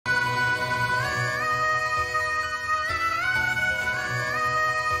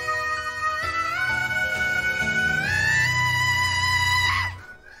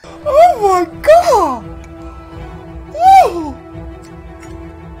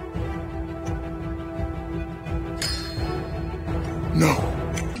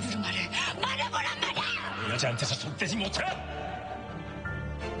My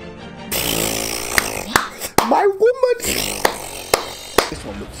woman! This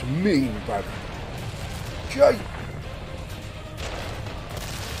one looks mean, bro. Jay!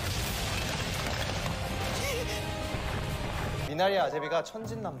 미나리 아제비가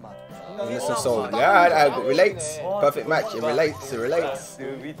천진난만. Listen, so yeah, it relates. Perfect match. It relates. It relates.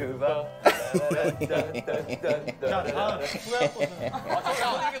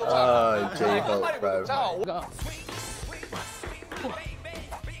 Oh, J-Hope, bro.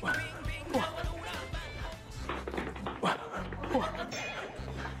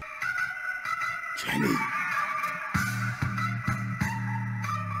 Jenny.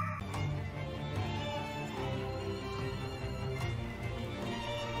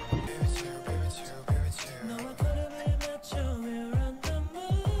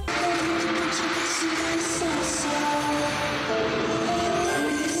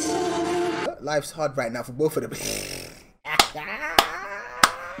 Life's hard right now for both of them.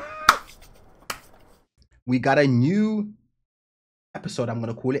 We got a new episode, I'm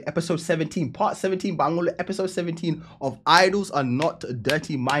gonna call it episode 17, part 17, but I'm gonna episode 17 of Idols Are Not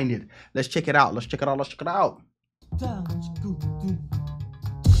Dirty Minded. Let's check it out. Let's check it out. Let's check it out.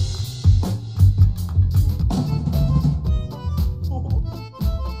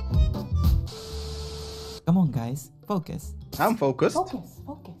 Come on, guys, focus. I'm focused. Focus,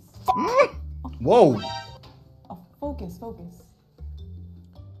 focus. Whoa. Oh, focus, focus.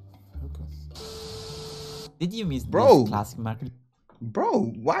 Did you miss Bro. this classic market?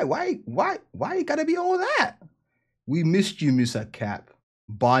 Bro, why you gotta be all that? We missed you, Musa Cap.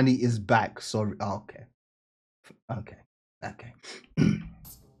 Barney is back. Sorry. Oh, okay. Okay. Okay.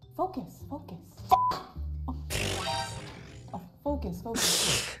 Focus, focus. Oh, focus,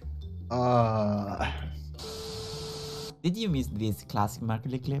 focus. Did you miss this classic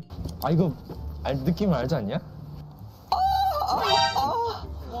market clip? 아 이거 느낌 알지 않냐?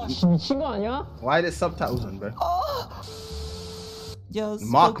 미친 거 아니야? Why are the subtitles on, bro? Just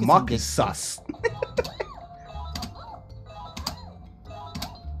Mark focus on is the sus.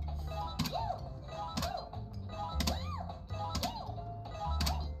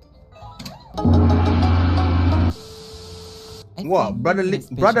 What, brother?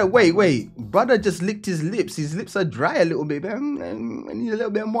 Wait. Brother just licked his lips. His lips are dry a little bit, man. I need a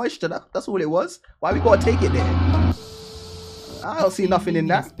little bit of moisture. That's all it was. Why we gotta take it there? I don't see nothing in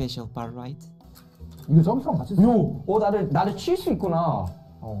that. Special part, right? 이거 점수랑 같이 요! 나를 칠 수 있구나.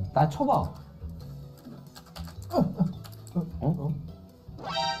 나 쳐봐.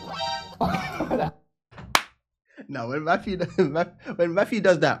 No, when Matthew does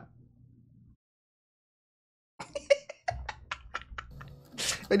that.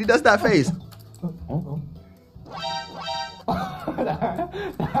 When he does that face.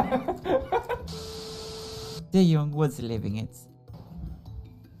 Taeyong was living it.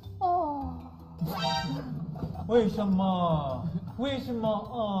 为什么？为什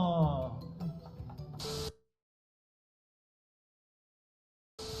么？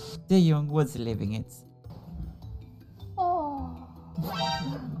 Taeyong was living it.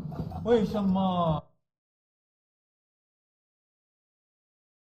 为什么？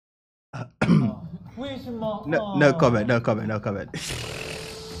 为什么？ No comment. No comment. No comment.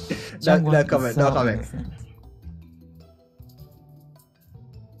 Jungwon no is comment. so No comment. innocent.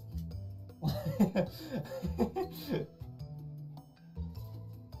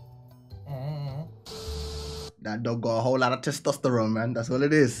 That dog got a whole lot of testosterone, man. That's all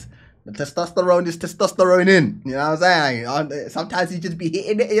it is. The testosterone is testosterone in. You know what I'm saying? Sometimes he just be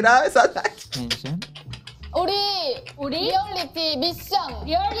hitting it, you know? Sometimes. Tension. 우리 리얼리티 미션.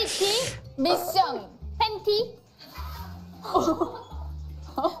 리얼리티 미션. 팬티.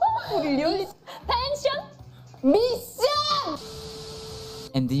 우리 리얼리티 펜션 미션.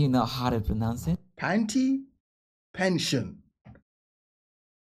 And do you know how to pronounce it? Panty pension.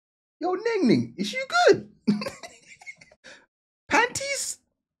 Yo, Ning Ning, is you good? Panties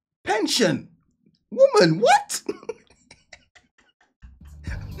pension. Woman, what?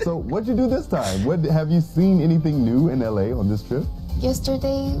 So what'd you do this time? Have you seen anything new in LA on this trip?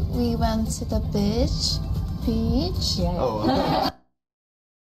 Yesterday we went to the beach. Yeah. Oh, okay.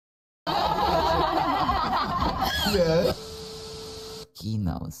 Yeah. He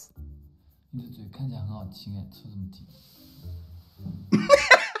knows. 你的嘴看起来很好亲哎，抽这么紧。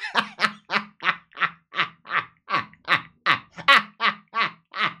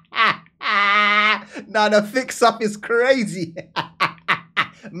 Now the fix up is crazy.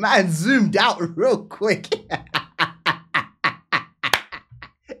 Man zoomed out real quick.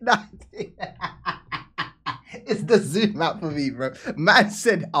 Nah, it's the zoom out for me, bro. Man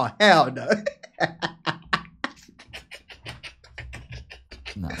said, oh, hell no.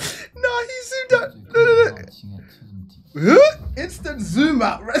 Zoom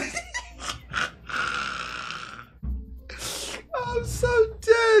out, right? I'm so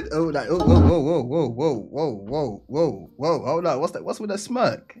dead. Oh, like, oh, whoa, whoa, whoa, whoa, whoa, whoa, whoa, whoa, whoa. Hold on. What's that? What's with that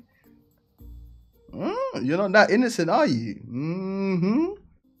smirk? You're not that innocent, are you?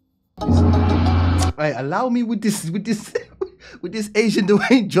 Right, allow me with this with this Asian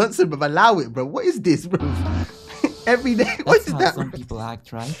Dwayne Johnson, bro. Allow it, bro. What is this, bro? Every day. What is that? Some people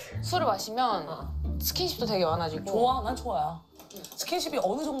act, right? 술을 마시면 스킨십도 되게 많아지고. 좋아, 난 좋아요. 스킨십이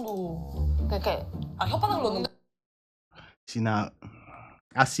어느 정도? 그러니까 혓바닥을 넣는. See now,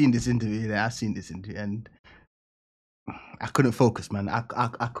 I've seen this interview, and I couldn't focus, man. I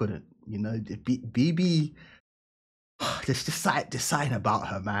couldn't. You know, BB. There's just something about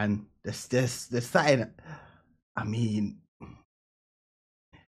her, man. There's something. I mean,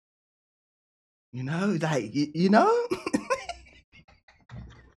 you know, like you know,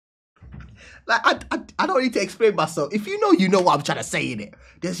 like I don't need to explain myself. If you know what I'm trying to say in it.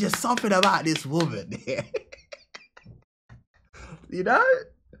 There's just something about this woman. You know,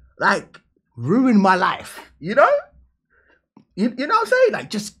 like ruin my life. You know, you know what I'm saying? Like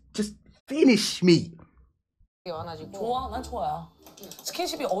just finish me. 많아지고. 좋아, 난 좋아요.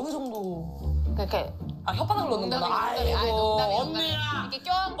 스킨십이 어느 정도? 그러니까 혓바닥을 넣는구나. 아이고, 언니야. 이렇게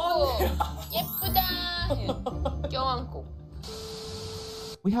껴안고 예쁘다. 껴안고.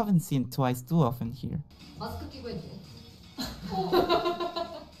 We haven't seen Twice too often here. 마스크 끼고 했지.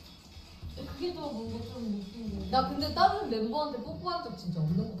 그게 더 뭔가 좀 느낌이. 나 근데 다른 멤버한테 뽀뽀한 적 진짜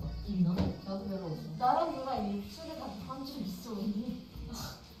없는 것 같아. 있나? 나도 별로 없어. 나랑 누랑 입술에 다 한 적 있어 언니.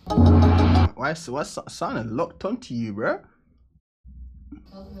 What's sounding locked onto you, bro?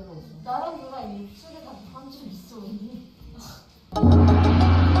 나도 별로 없어. 나랑 누랑 입술에 다 한 적 있어 언니.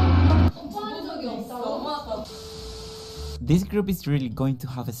 뽀뽀한 적이 없어. 너무 아까. This group is really going to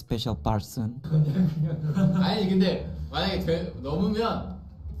have a special part soon. 아니 근데 만약에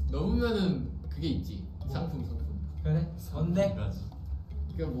넘으면은 그게 있지. 상품. 그래? 뭔데?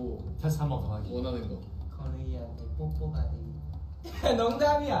 그러니까 뭐 다시 한번 더 하기. 원하는 거. 건우이한테 뽀뽀가 돼.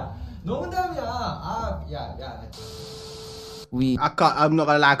 농담이야. 아, 야. I'm not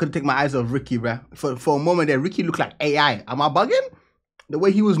gonna lie, I couldn't take my eyes off Ricky, bro. For a moment there, Ricky looked like AI. Am I bugging? The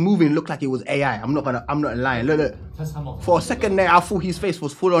way he was moving looked like it was AI. I'm not lying. Look. For a second there, I thought his face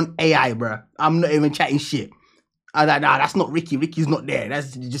was full on AI, bro. I'm not even chatting shit. I was like, nah, that's not Ricky. Ricky's not there.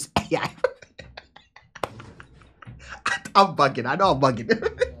 That's just AI. I'm bugging. I know I'm bugging.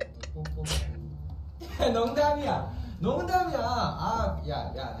 농담이야. 아,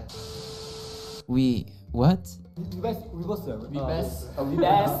 야. What? We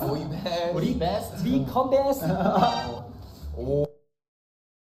come best.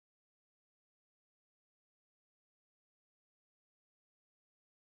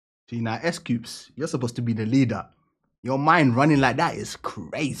 See now, S-Cubes, you're supposed to be the leader. Your mind running like that is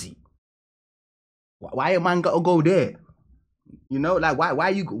crazy. Why a man gotta go there? You know, like why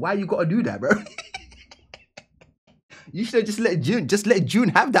you gotta do that, bro? You should have just let June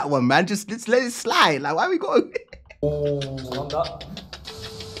have that one, man. Just let it slide. Like why we gotta?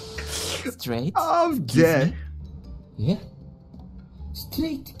 Straight? I'm dead. 예?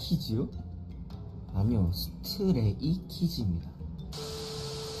 스트레이트 키즈요? 아니요, 스트레이 키즈입니다.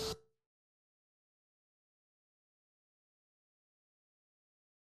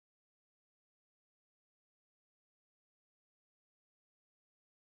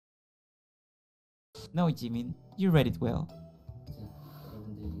 No, Jimin, you read it well. 자,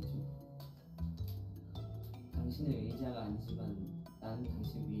 여러분들 좀 당신의 의자가 아니지만 나는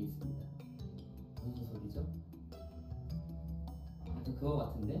당신 위에 있습니다. 무슨 소리죠? 약간 그거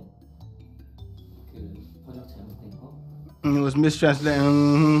같은데? 그 번역 잘못된 거? It was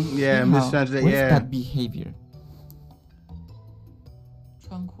mistranslated. Yeah, mistranslated. What's Yeah. that behavior?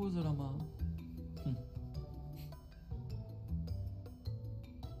 드라마.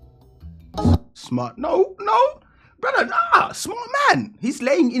 Smart. No, brother. Nah, smart man. He's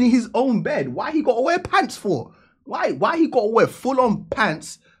laying in his own bed. Why he gotta wear pants for? Why he gotta wear full-on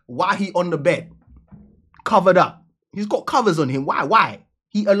pants while he on the bed, covered up? He's got covers on him. Why?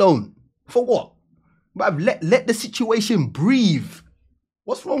 He alone for what? But let the situation breathe.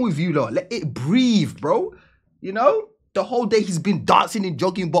 What's wrong with you, lot? Let it breathe, bro. You know. The whole day he's been dancing in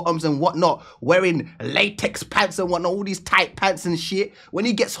jogging bottoms and whatnot, wearing latex pants and whatnot, all these tight pants and shit. When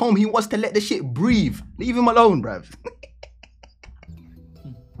he gets home, he wants to let the shit breathe. Leave him alone, bruv.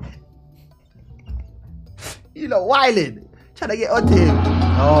 You know, wildin'. Trying to get onto him.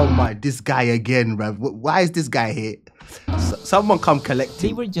 Oh my, this guy again, bruv. Why is this guy here? Someone come collect him.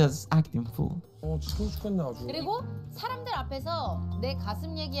 They were just acting fool. 그리고 사람들 앞에서 내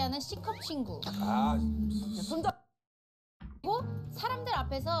가슴 얘기하는 C컵 친구. 손잡. 사람들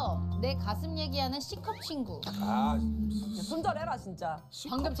앞에서 내 가슴 얘기하는 C컵 친구. 손절해라 진짜.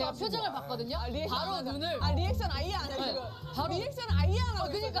 방금 제가 표정을 봤거든요. 바로 눈을. 리액션 아예 안 해 지금. 바로 리액션 아예 안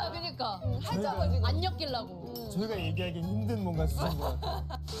하고. 그니까. 살짝만 지금. 안 엮이려고. 저희가 얘기하기 힘든 뭔가 쓰는 것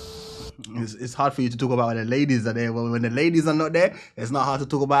같아. It's hard for you to talk about when the ladies are there. When the ladies are not there, it's not hard to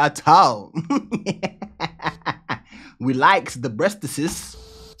talk about at all. We liked the breastises.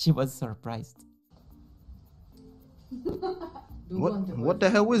 She was surprised. What the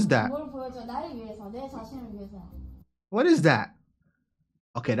hell was that? 뭘 보여줘? 나를 위해서, 내 자신을 위해서. What is that?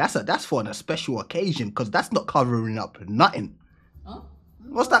 Okay, that's for a special occasion, because that's not covering up nothing. 어?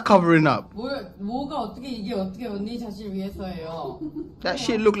 What's that covering up? 뭐가 어떻게 이게 어떻게 언니 자신을 위해서예요? That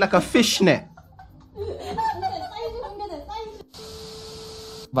shit looked like a fishnet. 사이즈 공개돼, 사이즈.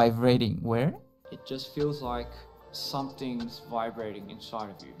 Vibrating where? It just feels like something's vibrating inside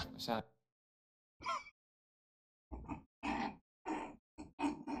of you.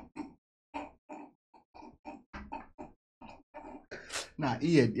 Nah,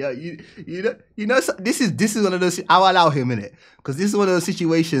 Ian, yeah, you know, this is one of those. I'll allow him in it, because this is one of those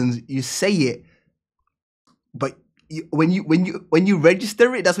situations. You say it, but when you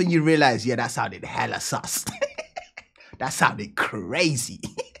register it, that's when you realize, yeah, that sounded hella sus. That sounded crazy.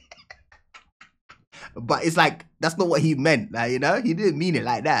 But it's like that's not what he meant. Like, you know, he didn't mean it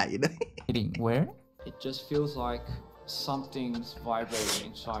like that. You know. Where? It just feels like something's vibrating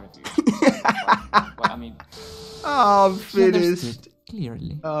inside of you. But I mean. Oh, I'm finished.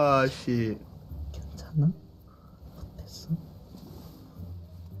 Clearly. Oh shit. 괜찮아? 어땠어?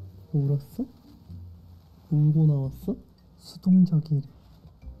 울었어? 울고 나왔어? 수동적이래.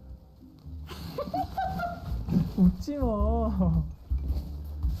 웃지 마.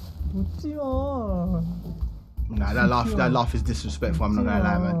 웃지 마. Nah, that laugh is disrespectful. I'm not gonna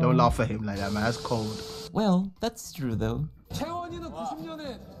lie, man. Don't laugh at him like that, man. That's cold. Well, that's true though. 채원이는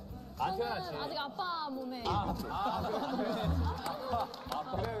 90년에 안 태어났지. 아직 아빠 몸에.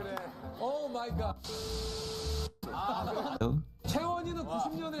 그래. 오 마이 갓. 채원이는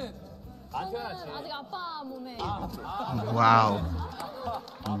 90년에 안 태어났지. 아직 아빠 몸에.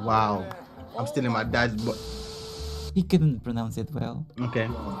 Wow. I'm still in my dad's butt. He couldn't pronounce it well. Okay.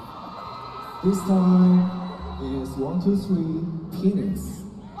 This time is 1, 2, 3, penis.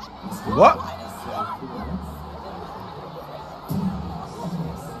 What?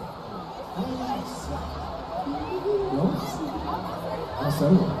 No? I'm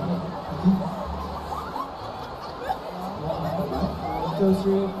sorry. 1, 2,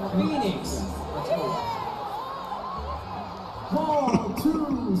 3, Phoenix. Let's go. 1,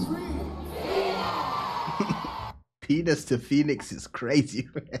 2, 3. Penis to Phoenix is crazy.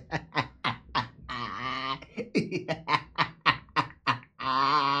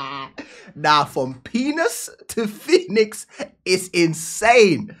 Now, from penis to Phoenix is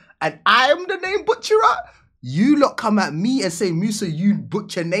insane. And I'm the name butcherer? You lot come at me and say, Musa, you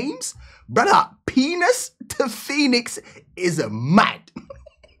butcher names? Brother, penis to Phoenix is mad.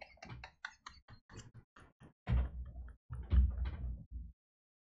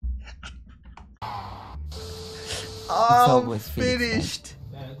 Oh, I'm finished.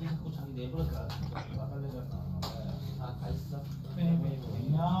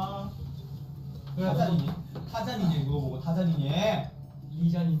 타잔이니 물어보고 타잔이니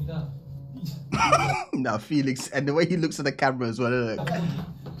리잔입니다. Now Felix, and the way he looks at the camera as well. Look.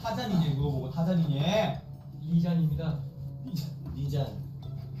 타잔이니 물어보고 타잔이니 리잔입니다. 리잔.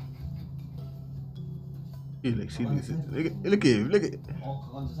 Felix, look at him, look at.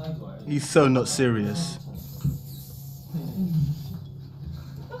 그건 저 사이 좋아요. He's so not serious.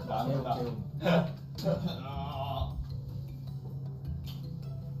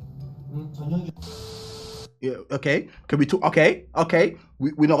 Yeah, okay. Can we talk? Okay.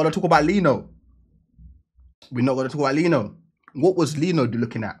 We're not gonna talk about Lino. We're not gonna talk about Lino. What was Lino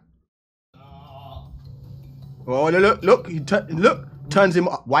looking at? Oh, look! Turns him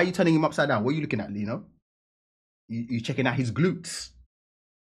up. Why are you turning him upside down? What are you looking at, Lino? You checking out his glutes.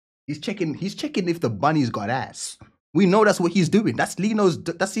 He's checking if the bunny's got ass. We know that's what he's doing. That's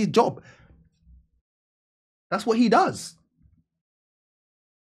his job. That's what he does.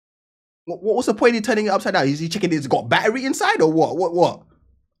 What's the point in turning it upside down? Is he checking it's got battery inside or what? What?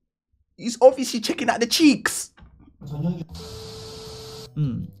 He's obviously checking out the cheeks.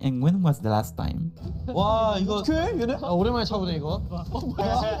 And when was the last time? 와 이거 어떡해? 얘네? 아 오랜만에 차보네 이거.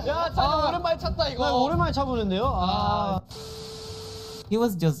 야 차 오랜만에 찼다 이거. 나 오랜만에 차보는데요. He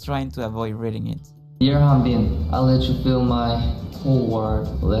was just trying to avoid reading it. Dear Hanbin, I'll let you feel my whole world.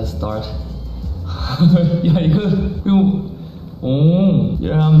 Let's start. 야 이거 오.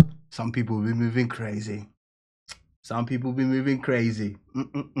 Dear Hanbin. Some people will be moving crazy. Some people be moving crazy.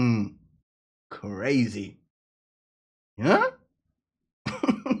 Crazy. Yeah?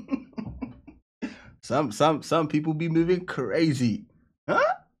 some people be moving crazy.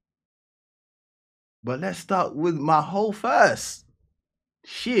 Huh? But let's start with my whole first.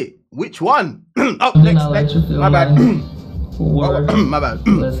 Shit. Which one? Oh, next. My bad. My bad.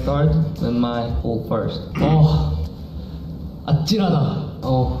 Let's start with my whole first. Oh, 아찔하다.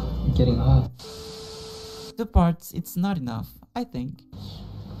 Oh, getting hot. 2 parts, it's not enough, I think.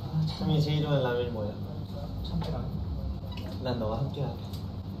 참이 제일 좋아하는 라면이 뭐야? 참깨라면. 난 너와 함께하게.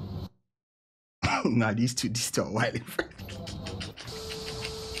 Nah, these two are white.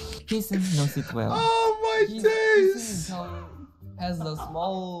 Jason knows it well. Oh my days! Has the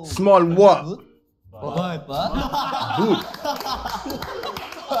small. Small what? What? Good.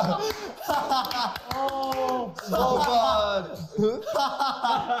 Oh, so bad.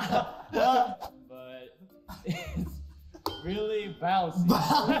 But it's really bouncy.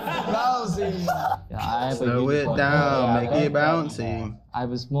 Bouncy. Yeah, Slow it down, make it bouncy. I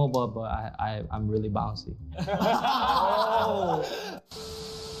have a small butt, but I'm really bouncy.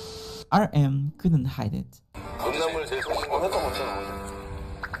 RM couldn't hide it. 음란물 제일 소신 거 했던 거 있잖아.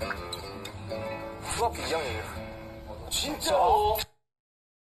 중학교 2학년이야. 진짜?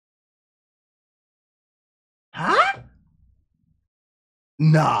 Huh?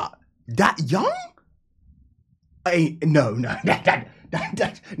 Nah, that young? No,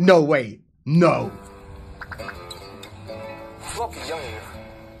 that, no way, no. 중학교 2학년이야.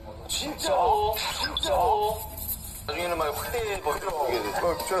 진짜? 나중에는 막 확대버리고 이게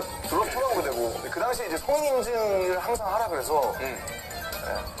제가 졸업초등학교 되고 그 당시에 이제 성인 인증을 항상 하라 그래서 네.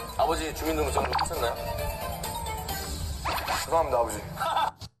 아버지 주민등록증 좀 하셨나요? 죄송합니다 아버지.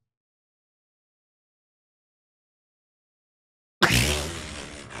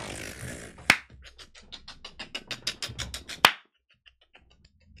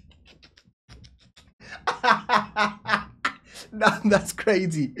 That's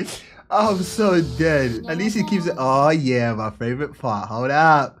crazy. I'm so dead. At least he keeps it. Oh yeah, my favorite part. Hold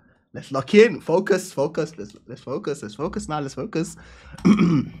up. Let's lock in. Focus. Let's focus. Let's focus now. Let's focus.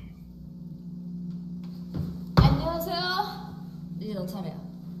 안녕하세요. 이제 너 차례야.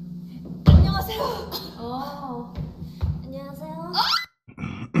 안녕하세요. 안녕하세요.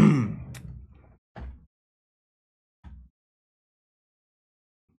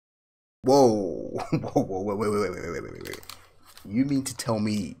 Whoa. Wait. You mean to tell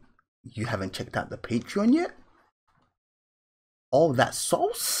me you haven't checked out the Patreon yet? All that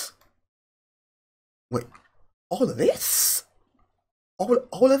sauce? Wait, all of this?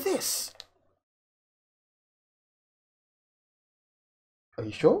 All of this? Are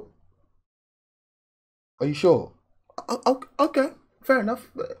you sure? Are you sure? Okay, fair enough.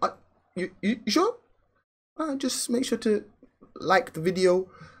 You sure? Just make sure to like the video,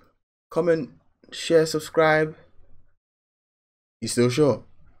 comment, share, subscribe. You still sure?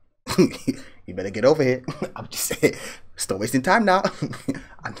 You better get over here. I'm just saying, stop wasting time now.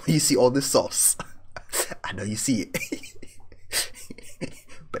 I know you see all this sauce. I know you see it.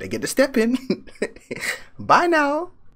 Better get the step in. Bye now.